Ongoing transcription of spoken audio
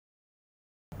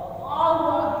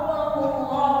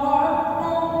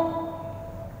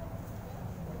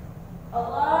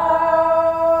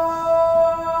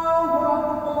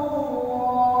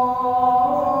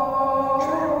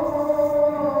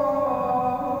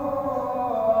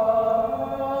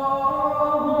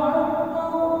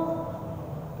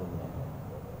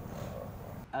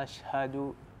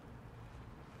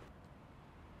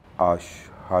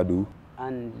أشهد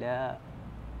أن لا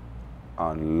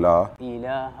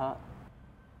إله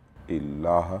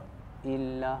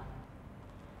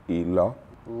إلا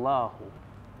الله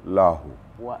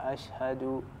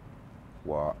وأشهد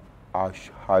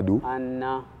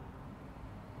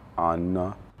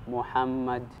أن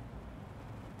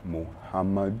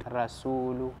محمد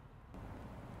رسول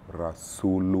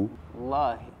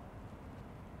الله.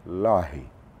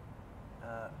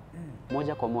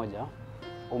 Moja kwa moja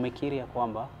umekiri ya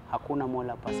kwamba hakuna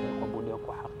mola apasaye kuabudiwa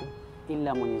kwa haki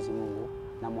ila Mwenyezi Mungu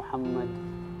na Muhammad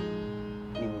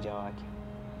ni mja wake.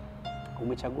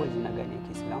 Umechagua jina gani ya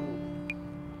Kiislamu?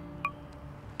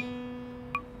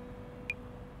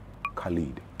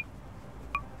 Khalid.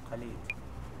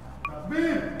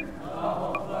 Takbir! Allahu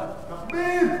Akbar!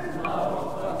 Takbir! Allahu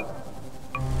Akbar!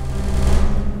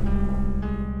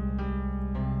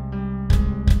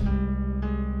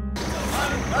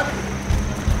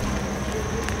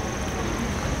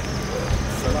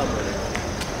 Salamu alaykum.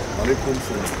 Alaykum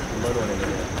salam.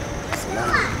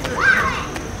 Salamu.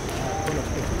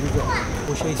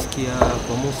 Ushaisikia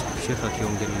kwa mosque shekha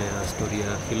akiongelea historia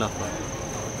ya khilafa?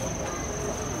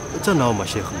 Acha nao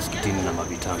mashekha msikitini na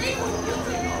mavitambi wanaongea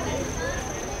maneno.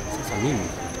 Sasa mimi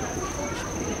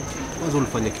mwanzo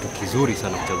ulifanya kitu kizuri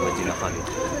sana kuchagua jina Khalid.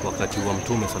 Wakati wa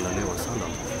Mtume sallallahu alaihi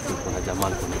wasallam kulikuwa na jamaa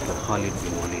alikuwa Khalid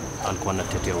bin Walid, alikuwa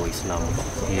anatetea Waislamu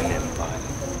ile mpaka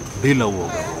bila uoga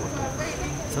wote.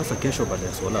 Sasa kesho baada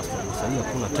ya swala, sasa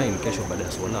kuna time kesho baada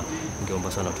ya swala,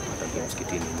 ningeomba sana tupatane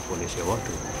msikitini nikuoneshe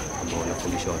watu ambao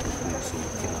wanafundisha watu kuhusu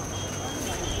khilafa.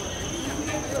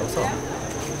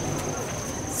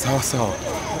 Sawa.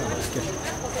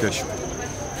 Kesho.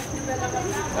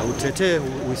 Na utetee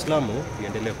Uislamu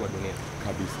uendelee kwa dunia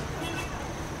kabisa.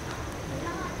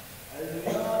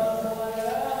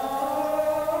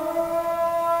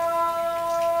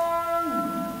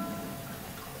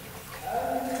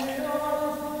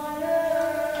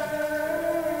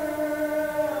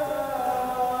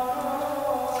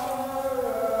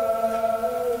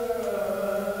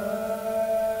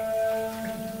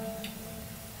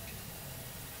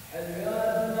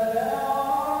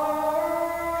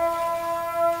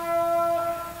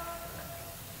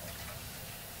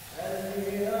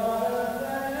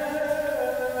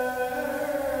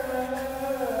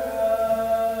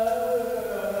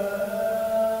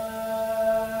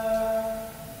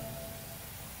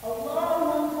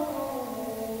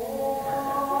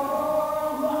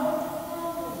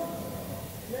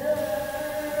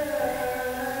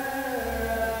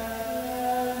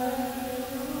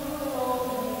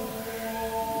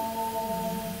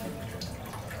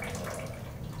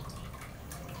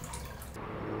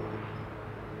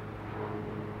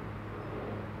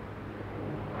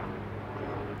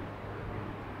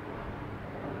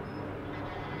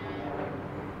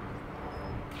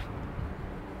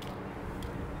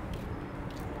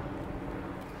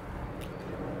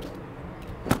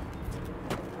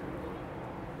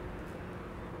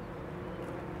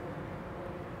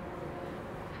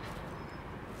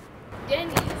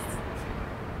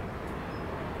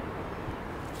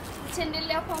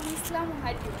 Utaendelea kwa Muislamu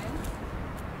hadi wewe?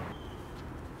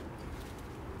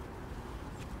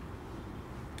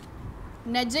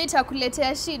 Najua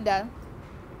itakuletea shida.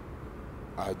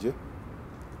 Aje?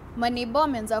 Manibo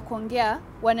wameanza kuongea,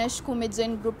 wanashuku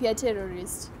umejoin group ya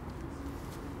terrorist.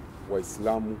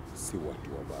 Waislamu si watu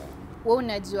wabaya. Wewe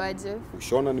unajuaje?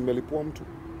 Ushaona nimelipua mtu?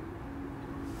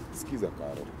 Sikiza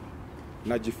Karo.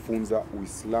 Najifunza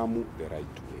Uislamu the right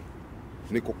way.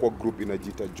 Niko kwa group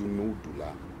inajiita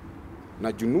Junudullah.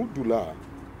 Na Junudullah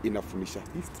inafundisha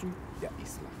history ya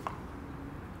Islam.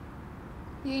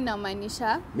 Hii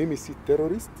inamaanisha mimi si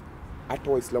terrorist,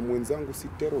 hata Waislamu wenzangu si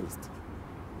terrorist.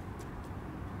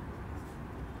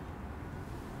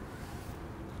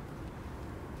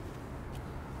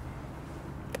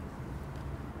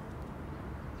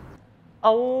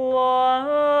 Allahu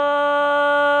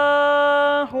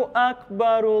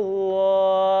Akbar, Allahu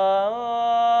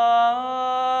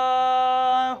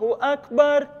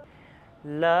Akbar,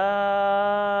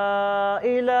 la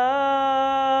ilaha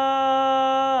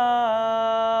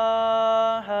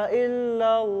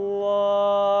illa Allah.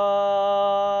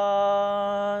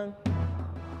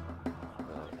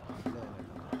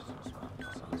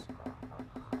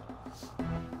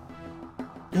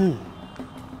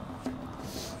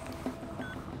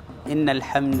 إن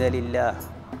الحمد لله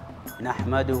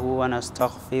نحمده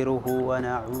ونستغفره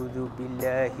ونعوذ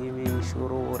بالله من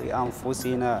شرور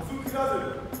أنفسنا.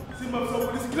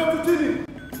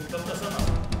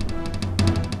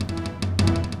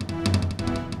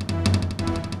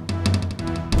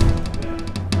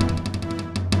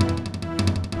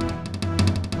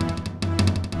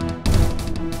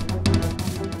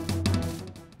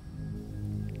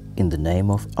 name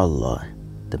of Allah,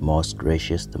 the most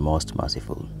gracious, the most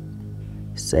merciful.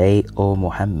 Say, O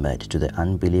Muhammad, to the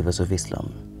unbelievers of Islam,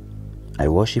 I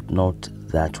worship not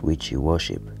that which you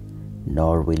worship,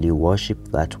 nor will you worship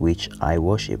that which I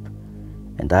worship,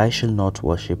 and I shall not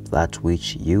worship that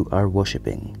which you are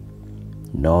worshipping,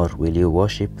 nor will you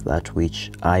worship that which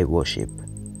I worship.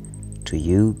 To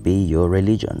you be your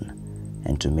religion,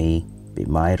 and to me be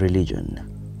my religion,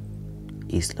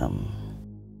 Islam.